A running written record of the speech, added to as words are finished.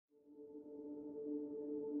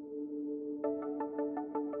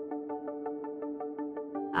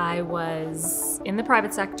I was in the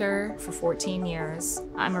private sector for 14 years.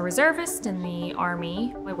 I'm a reservist in the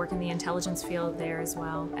Army. I work in the intelligence field there as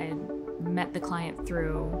well. I had met the client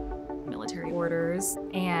through military orders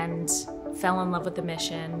and fell in love with the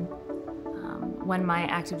mission. When my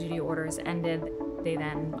active duty orders ended, they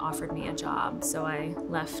then offered me a job. So I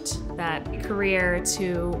left that career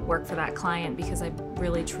to work for that client because I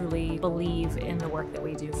really truly believe in the work that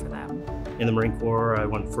we do for them. In the Marine Corps, I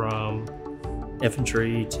went from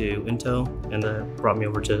infantry to intel, and that brought me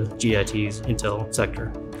over to GDIT's intel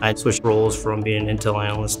sector. I switched roles from being an intel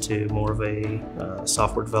analyst to more of a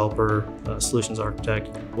software developer, solutions architect.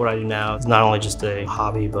 What I do now is not only just a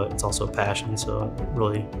hobby, but it's also a passion, so it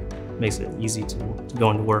really makes it easy to go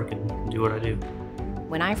into work and do what I do.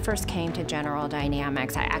 When I first came to General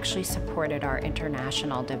Dynamics, I actually supported our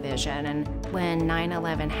international division. And when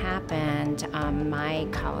 9/11 happened, my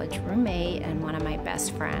college roommate and one of my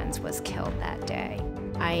best friends was killed that day.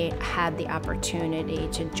 I had the opportunity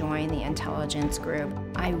to join the intelligence group.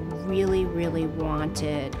 I really, really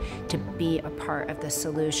wanted to be a part of the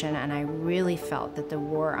solution, and I really felt that the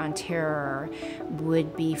war on terror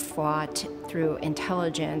would be fought through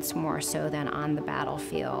intelligence more so than on the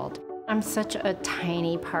battlefield. I'm such a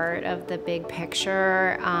tiny part of the big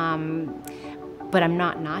picture, but I'm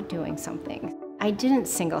not doing something. I didn't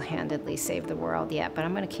single-handedly save the world yet, but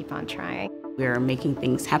I'm going to keep on trying. We're making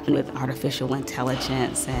things happen with artificial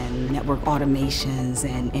intelligence and network automations,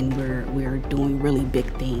 and we're doing really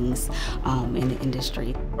big things in the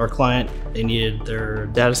industry. Our client, they needed their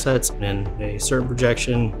data sets in a certain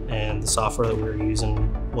projection, and the software that we were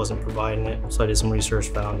using wasn't providing it. So I did some research,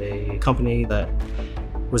 found a company that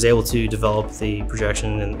was able to develop the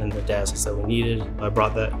projection and the data sets that we needed. I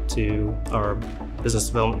brought that to our business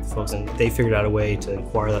development folks, and they figured out a way to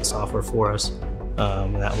acquire that software for us.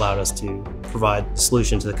 And that allowed us to provide a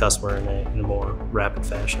solution to the customer in a more rapid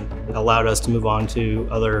fashion. It allowed us to move on to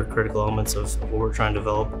other critical elements of what we're trying to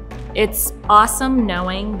develop. It's awesome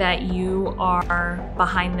knowing that you are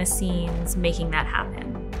behind the scenes making that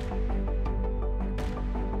happen.